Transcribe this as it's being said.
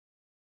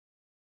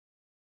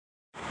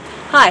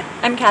Hi,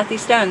 I'm Kathy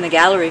Stone, the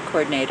Gallery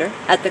Coordinator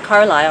at the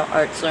Carlisle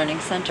Arts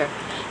Learning Center,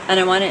 and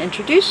I want to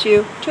introduce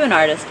you to an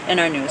artist in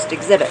our newest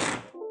exhibit.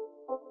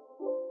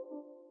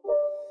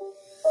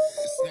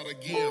 It's not a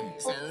game,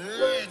 it's a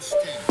rich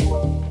thing.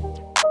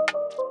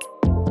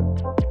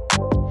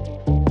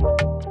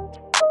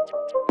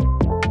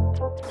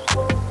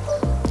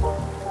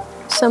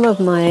 Some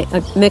of my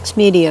mixed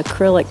media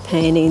acrylic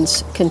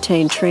paintings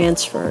contain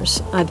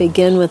transfers. I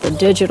begin with a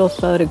digital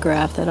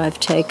photograph that I've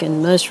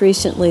taken. Most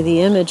recently,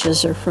 the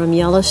images are from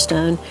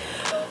Yellowstone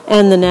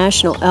and the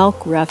National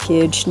Elk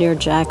Refuge near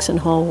Jackson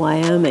Hole,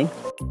 Wyoming.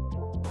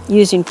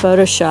 Using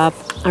Photoshop,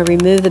 I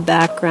remove the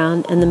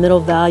background and the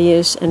middle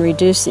values and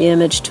reduce the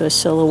image to a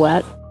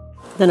silhouette.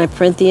 Then I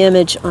print the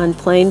image on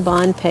plain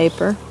bond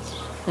paper,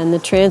 and the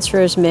transfer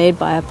is made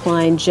by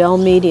applying gel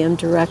medium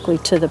directly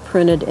to the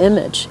printed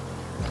image.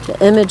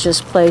 The image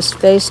is placed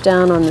face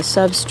down on the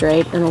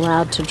substrate and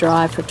allowed to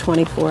dry for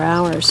 24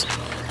 hours.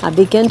 I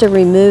begin to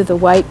remove the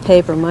white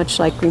paper, much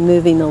like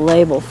removing the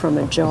label from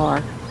a jar.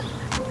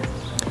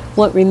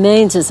 What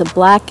remains is a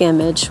black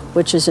image,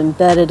 which is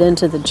embedded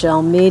into the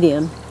gel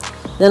medium.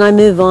 Then I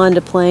move on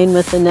to playing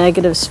with the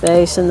negative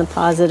space and the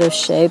positive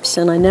shapes,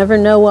 and I never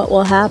know what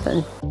will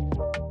happen.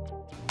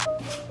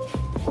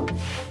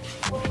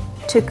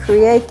 To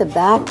create the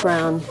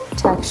background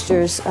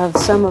textures of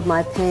some of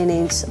my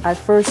paintings, I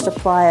first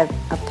apply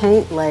a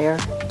paint layer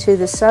to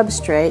the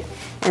substrate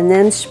and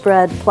then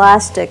spread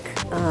plastic,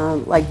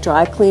 like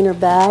dry cleaner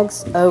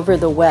bags, over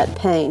the wet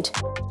paint.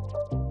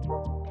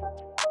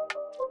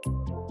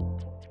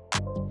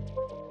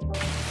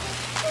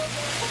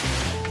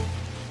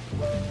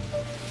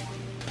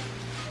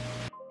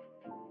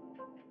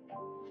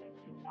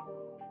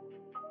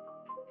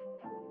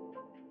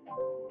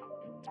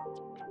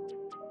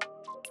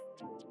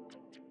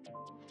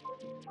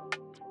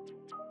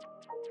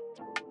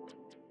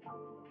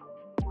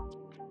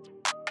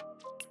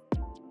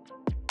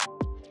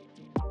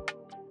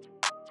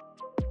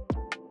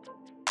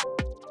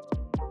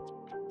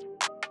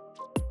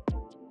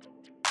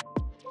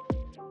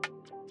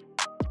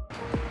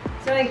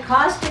 So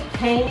encaustic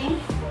painting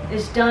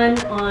is done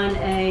on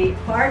a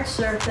hard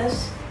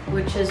surface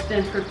which has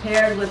been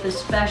prepared with a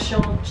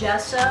special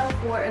gesso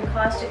for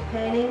encaustic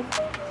painting,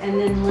 and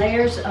then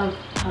layers of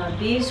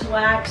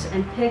beeswax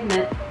and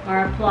pigment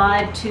are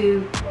applied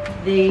to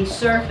the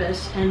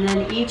surface, and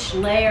then each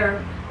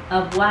layer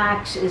of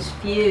wax is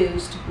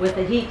fused with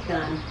a heat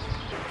gun.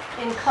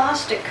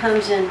 Encaustic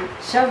comes in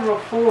several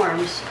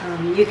forms.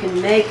 You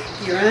can make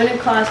your own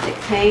encaustic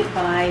paint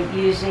by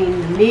using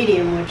the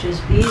medium, which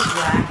is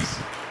beeswax,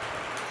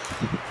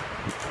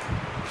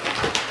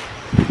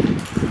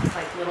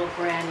 like little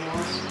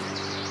granules,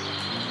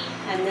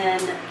 and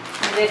then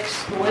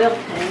mix oil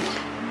paint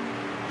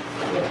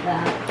with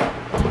that.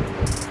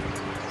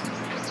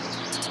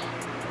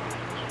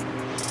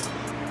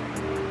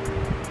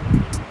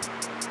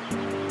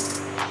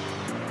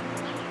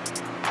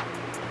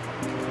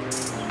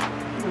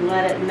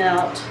 Let it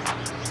melt.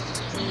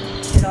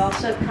 It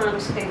also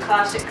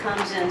encaustic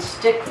comes in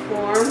stick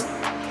form,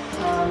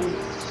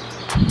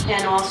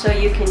 and also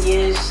you can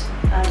use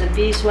the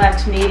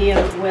beeswax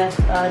medium with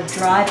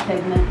dry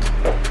pigment.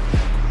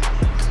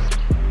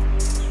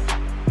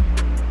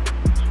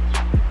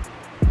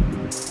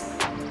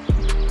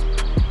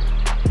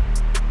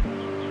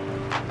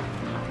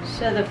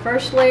 So the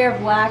first layer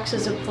of wax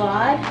is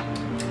applied,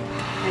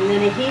 and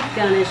then a heat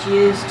gun is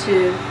used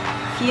to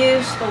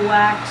fuse the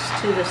wax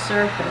to the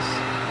surface,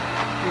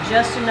 and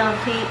just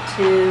enough heat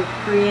to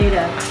create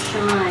a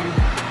shine.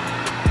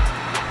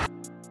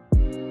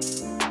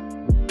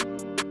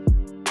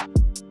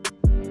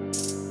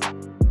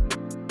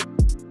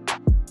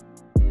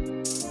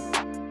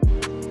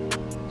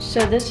 So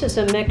this is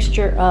a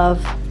mixture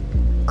of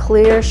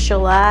clear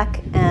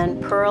shellac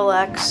and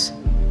Pearl-Ex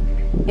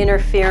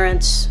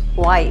interference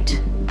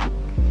white.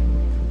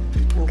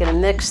 I'm going to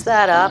mix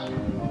that up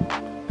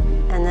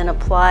and then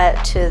apply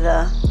it to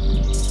the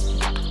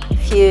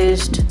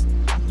fused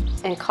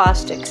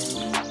encaustic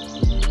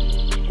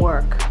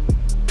work.